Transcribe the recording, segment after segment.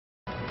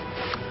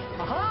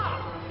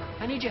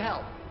I need your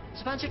help.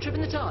 So fancy a trip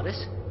in the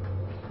TARDIS?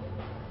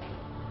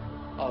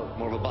 Oh,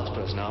 more of a bus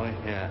person, are we?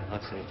 Yeah, I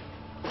see.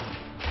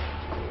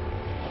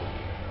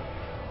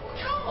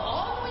 Come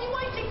on, what are you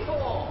waiting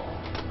for?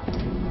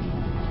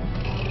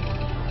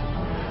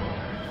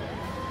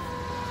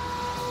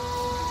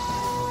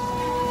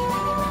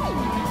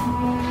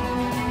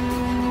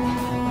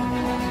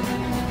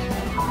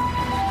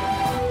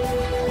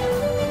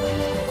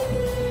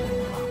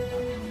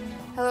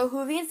 Hello,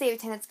 Whovians, David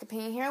Tennant's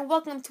companion here, and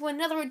welcome to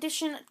another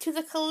addition to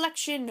the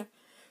collection,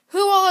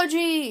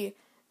 Who-ology,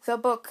 the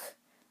book.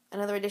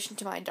 Another addition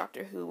to my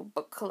Doctor Who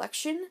book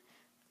collection,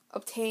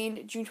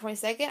 obtained June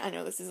 22nd. I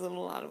know this is a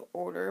little out of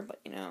order, but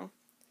you know,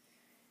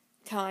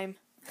 time.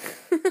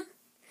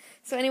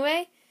 So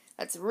anyway,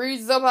 let's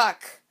read the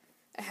book.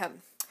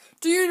 Ahem.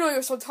 Do you know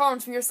your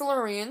Sultans from your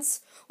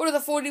Silurians? What are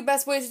the 40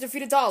 best ways to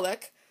defeat a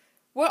Dalek?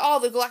 What are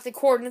the galactic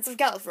coordinates of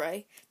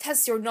Gallifrey?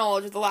 Test your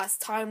knowledge of the last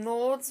Time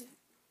Lords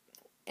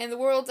and the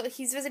world that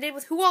he's visited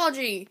with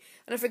Who-ology,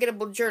 an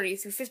unforgettable journey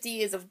through 50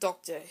 years of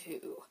Doctor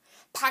Who.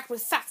 Packed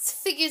with facts,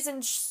 figures,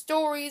 and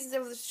stories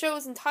of the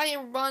show's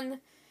entire run,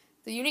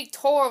 the unique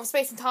tour of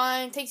space and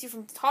time takes you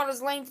from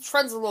Tartar's Lane to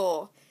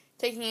Trenzalore,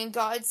 taking in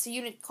guides to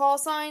unit call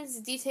signs,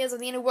 details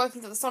of the inner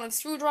workings of the sonic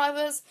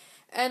screwdrivers,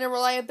 and a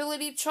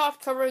reliability chart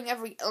covering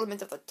every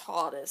element of the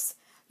TARDIS.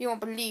 You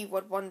won't believe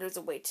what wonders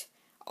await.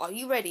 Are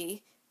you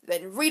ready?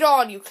 Then read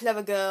on, you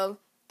clever girl,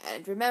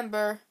 and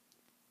remember...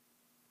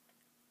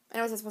 I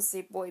know I was supposed to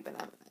say boy, but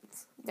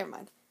never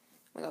mind.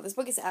 Oh my god, this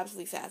book is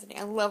absolutely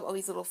fascinating. I love all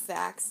these little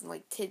facts and,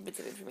 like, tidbits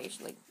of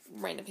information, like,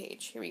 random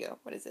page. Here we go.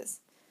 What is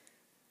this?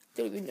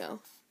 Don't even know.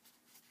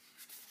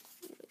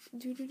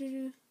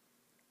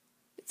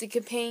 It's the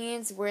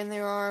companions, where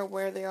they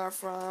are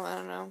from, I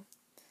don't know.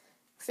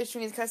 Fish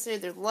fingers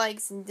custard, their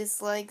likes and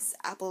dislikes,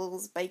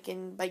 apples,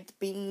 bacon, baked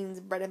beans,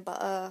 bread and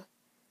butter.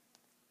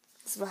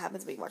 This is what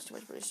happens when you watch too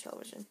much British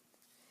television.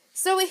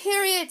 So we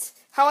hear it!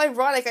 How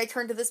ironic I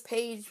turn to this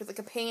page with a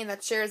companion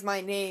that shares my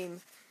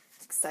name.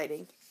 It's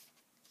exciting.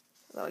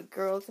 A lot of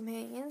girl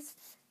companions.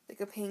 The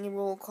companion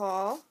roll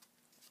call.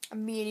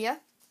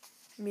 Amelia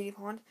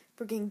Pond.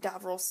 Bringing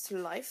Davros to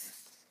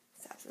life.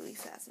 It's absolutely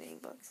fascinating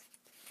books.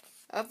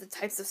 Of the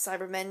types of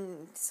Cybermen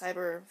and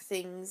cyber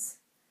things.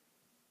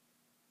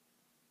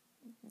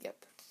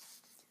 Yep.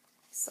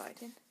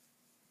 Exciting.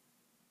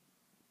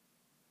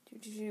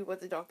 What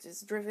the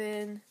Doctor's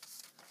driven.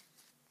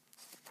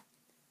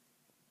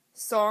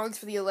 Songs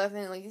for the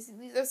 11, like,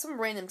 there's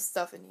some random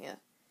stuff in here.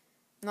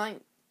 I'm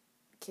not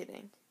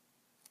kidding.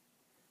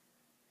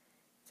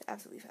 It's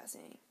absolutely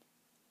fascinating.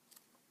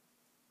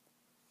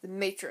 The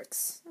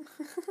Matrix.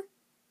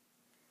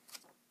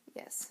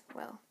 Yes,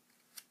 well.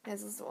 It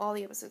has all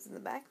the episodes in the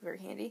back, very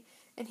handy.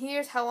 And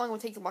here's how long it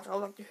would take to watch all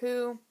Doctor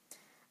Who.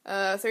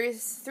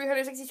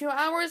 362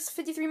 hours,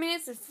 53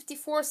 minutes, and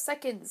 54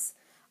 seconds.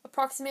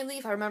 Approximately,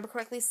 if I remember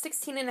correctly,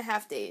 16 and a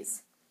half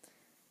days.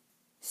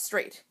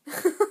 Straight.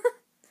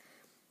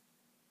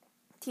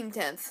 Team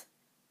 10th.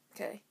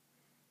 Okay.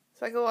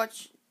 So I go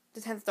watch the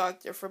 10th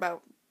Doctor for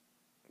about,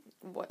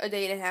 a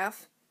day and a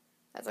half?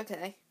 That's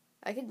okay.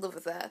 I can live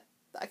with that.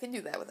 I can do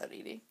that without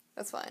eating.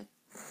 That's fine.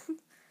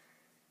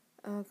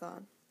 Oh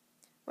god.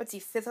 What's he,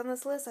 5th on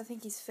this list? I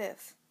think he's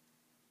 5th.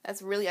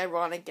 That's really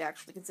ironic,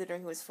 actually,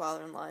 considering who his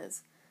father-in-law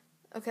is.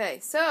 Okay,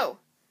 so,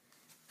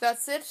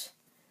 that's it.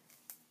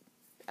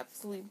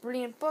 Absolutely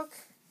brilliant book.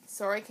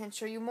 Sorry I can't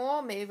show you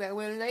more. Maybe I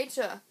will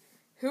later.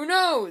 Who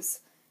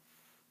knows?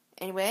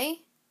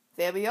 Anyway,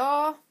 there we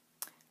are.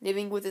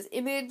 Living with this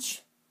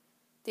image.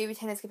 David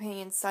Tennant's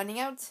companion signing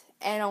out.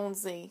 And on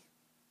Z.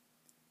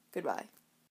 Goodbye.